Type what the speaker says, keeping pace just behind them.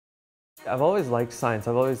I've always liked science.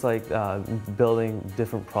 I've always liked building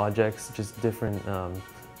different projects, just different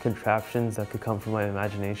contraptions that could come from my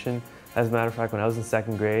imagination. As a matter of fact, when I was in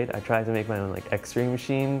second grade, I tried to make my own X-ray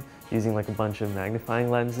machine using a bunch of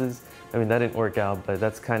magnifying lenses. I mean, that didn't work out, but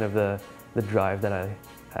that's kind of the drive that I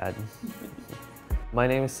had. My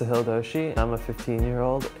name is Sahil Doshi. I'm a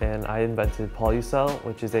 15-year-old, and I invented Bوليوسيل,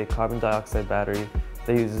 which is a carbon dioxide battery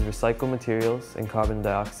that uses recycled materials and carbon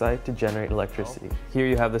dioxide to generate electricity. Here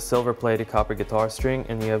you have the silver-plated copper guitar string,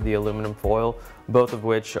 and you have the aluminum foil, both of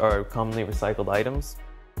which are commonly recycled items.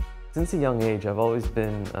 Since a young age, I've always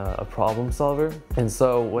been a problem solver, and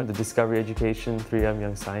so when the Discovery Education 3M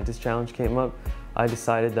Young Scientist Challenge came up, I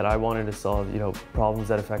decided that I wanted to solve, problems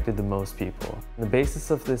that affected the most people. The basis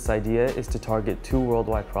of this idea is to target two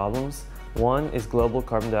worldwide problems. One is global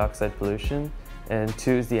carbon dioxide pollution, and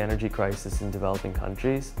two is the energy crisis in developing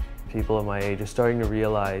countries. People of my age are starting to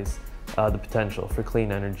realize the potential for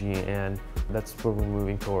clean energy, and that's where we're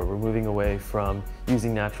moving toward. We're moving away from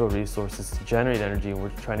using natural resources to generate energy, and we're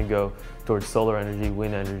trying to go towards solar energy,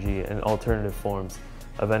 wind energy, and alternative forms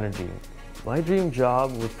of energy. My dream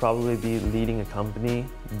job would probably be leading a company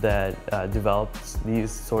that develops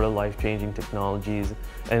these sort of life-changing technologies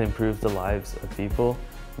and improves the lives of people,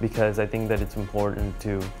 because I think that it's important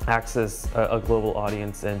to access a global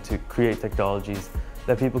audience and to create technologies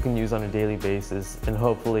that people can use on a daily basis, and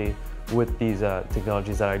hopefully with these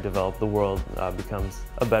technologies that I develop, the world becomes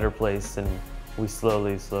a better place, and we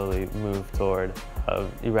slowly move toward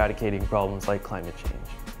eradicating problems like climate change.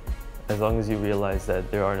 As long as you realize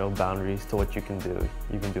that there are no boundaries to what you can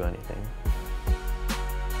do anything.